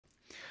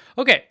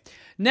Okay,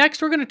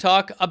 next we're going to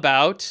talk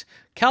about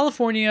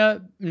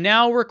California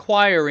now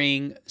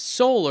requiring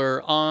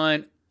solar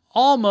on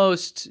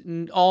almost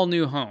all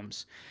new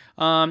homes.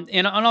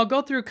 And I'll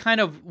go through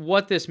kind of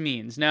what this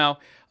means. Now,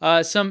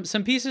 some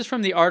pieces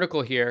from the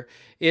article here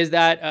is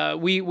that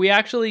we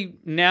actually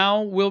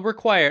now will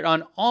require it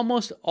on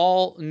almost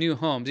all new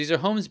homes. These are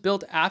homes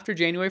built after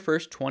January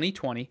 1st,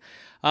 2020.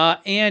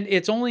 And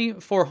it's only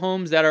for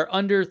homes that are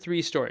under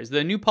 3 stories.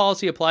 The new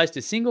policy applies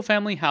to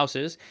single-family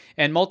houses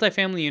and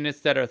multifamily units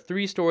that are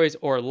 3 stories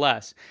or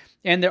less.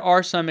 And there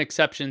are some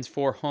exceptions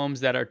for homes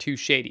that are too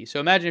shady. So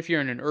imagine if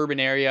you're in an urban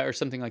area or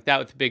something like that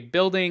with big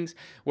buildings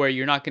where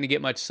you're not going to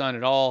get much sun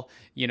at all,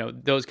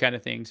 those kind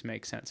of things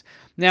make sense.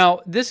 Now,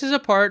 this is a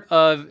part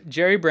of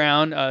Jerry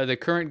Brown, the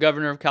current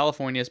governor of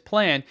California's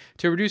plan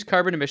to reduce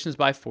carbon emissions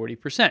by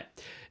 40%.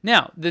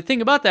 Now, the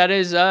thing about that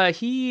is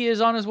he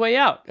is on his way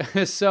out.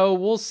 So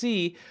we'll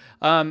see.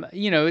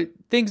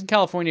 Things in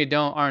California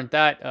aren't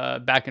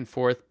that back and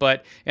forth,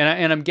 but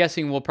I'm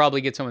guessing we'll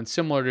probably get someone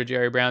similar to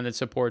Jerry Brown that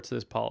supports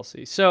this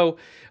policy. So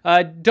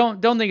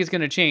don't think it's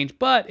going to change,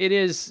 but it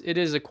is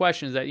a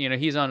question that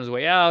he's on his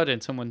way out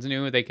and someone's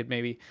new. They could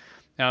maybe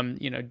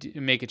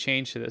make a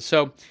change to this.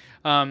 So.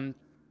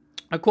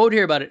 A quote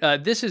here about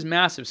it. This is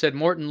massive, said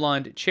Morten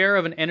Lund, chair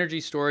of an energy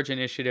storage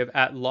initiative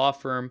at law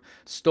firm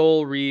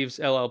Stoel Rives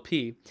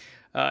LLP.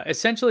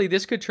 Essentially,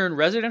 this could turn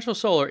residential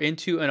solar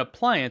into an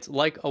appliance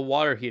like a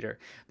water heater.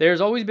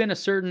 There's always been a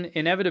certain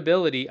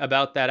inevitability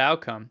about that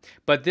outcome,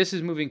 but this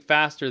is moving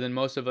faster than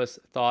most of us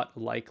thought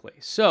likely.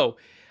 So,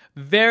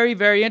 very,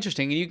 very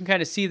interesting. And you can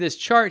kind of see this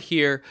chart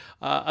here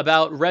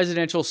about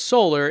residential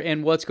solar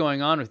and what's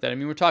going on with that. I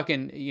mean, we're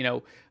talking,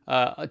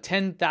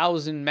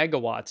 10,000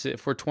 megawatts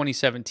for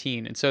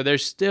 2017. And so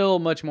there's still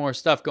much more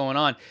stuff going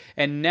on.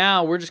 And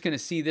now we're just going to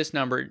see this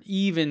number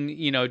even,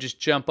 just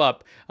jump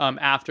up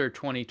after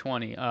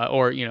 2020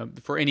 or,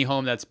 for any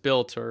home that's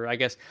built, or I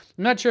guess,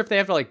 I'm not sure if they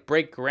have to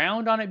break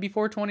ground on it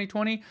before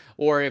 2020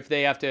 or if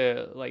they have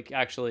to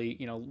actually,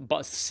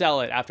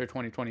 sell it after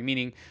 2020,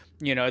 meaning,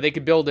 they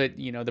could build it,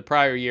 the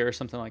prior year or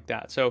something like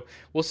that. So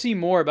we'll see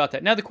more about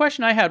that. Now, the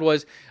question I had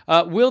was,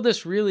 will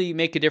this really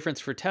make a difference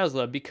for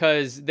Tesla?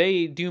 Because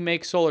they do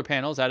make solar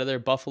panels out of their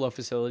Buffalo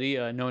facility,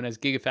 known as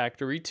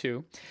Gigafactory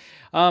 2.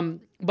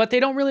 But they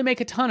don't really make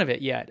a ton of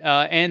it yet.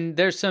 And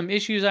there's some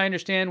issues, I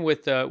understand,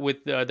 with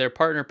their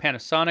partner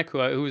Panasonic,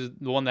 who's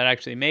the one that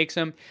actually makes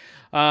them.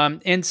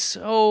 And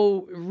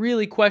so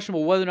really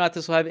questionable whether or not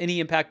this will have any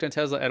impact on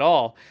Tesla at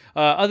all,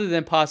 other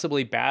than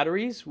possibly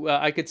batteries.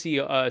 I could see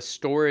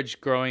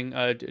storage growing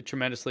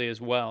tremendously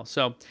as well.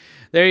 So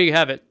there you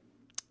have it.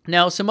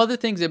 Now, some other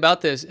things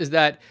about this is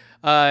that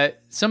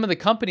some of the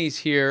companies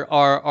here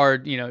are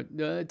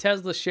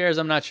Tesla shares.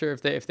 I'm not sure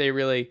if they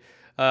really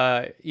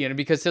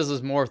because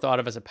Tesla's more thought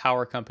of as a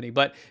power company.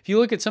 But if you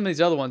look at some of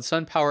these other ones,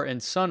 SunPower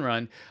and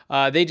Sunrun,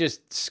 they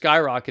just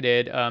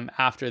skyrocketed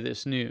after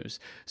this news.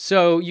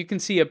 So you can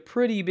see a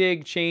pretty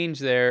big change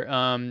there,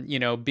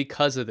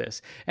 because of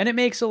this. And it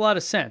makes a lot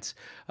of sense.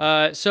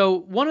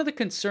 So one of the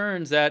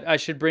concerns that I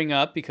should bring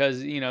up,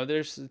 because,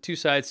 there's 2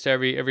 sides to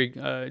every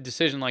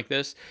decision like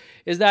this,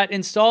 is that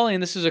installing,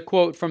 this is a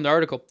quote from the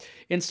article,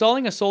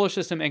 installing a solar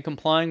system and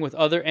complying with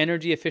other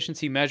energy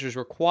efficiency measures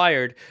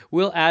required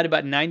will add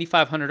about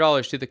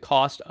 $9,500 to the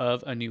cost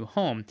of a new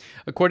home,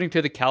 according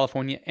to the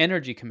California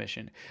Energy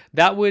Commission.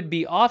 That would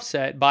be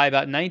offset by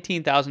about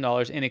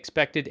 $19,000 in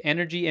expected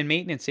energy and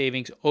maintenance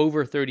savings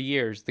over 30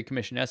 years, the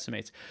commission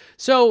estimates.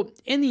 So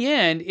in the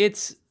end,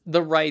 it's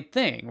the right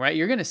thing, right?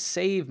 You're going to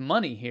save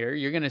money here.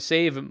 You're going to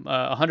save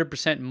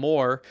 100%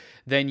 more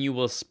than you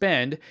will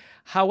spend.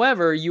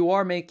 However, you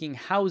are making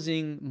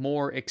housing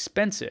more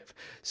expensive.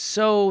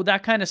 So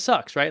that kind of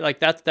sucks, right?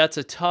 That's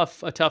a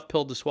tough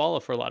pill to swallow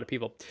for a lot of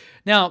people.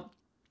 Now,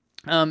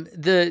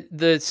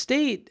 the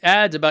state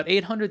adds about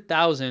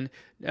 80,000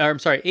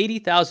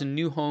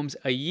 new homes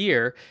a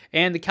year,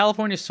 and the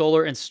California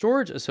Solar and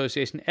Storage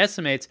Association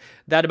estimates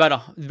that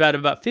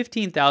about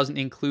 15,000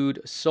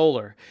 include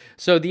solar.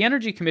 So the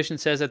Energy Commission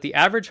says that the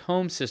average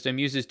home system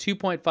uses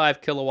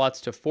 2.5 kilowatts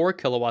to 4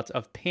 kilowatts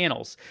of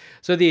panels.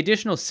 So the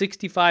additional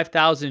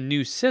 65,000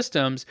 new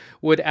systems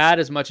would add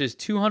as much as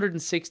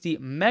 260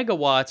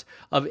 megawatts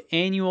of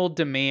annual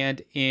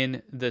demand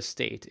in the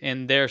state,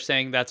 and they're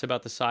saying that's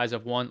about the size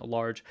of one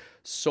large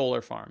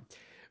solar farm.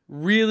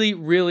 Really,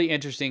 really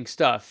interesting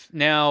stuff.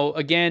 Now,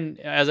 again,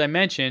 as I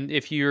mentioned,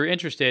 if you're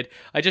interested,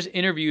 I just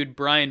interviewed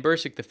Brian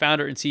Bursick, the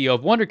founder and CEO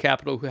of Wonder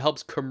Capital, who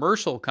helps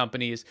commercial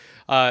companies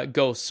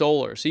go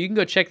solar. So you can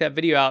go check that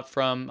video out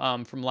from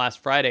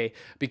last Friday,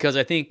 because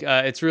I think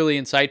it's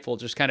really insightful,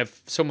 just kind of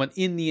someone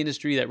in the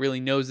industry that really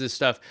knows this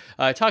stuff,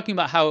 talking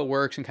about how it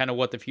works and kind of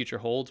what the future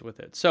holds with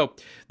it. So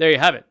there you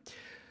have it.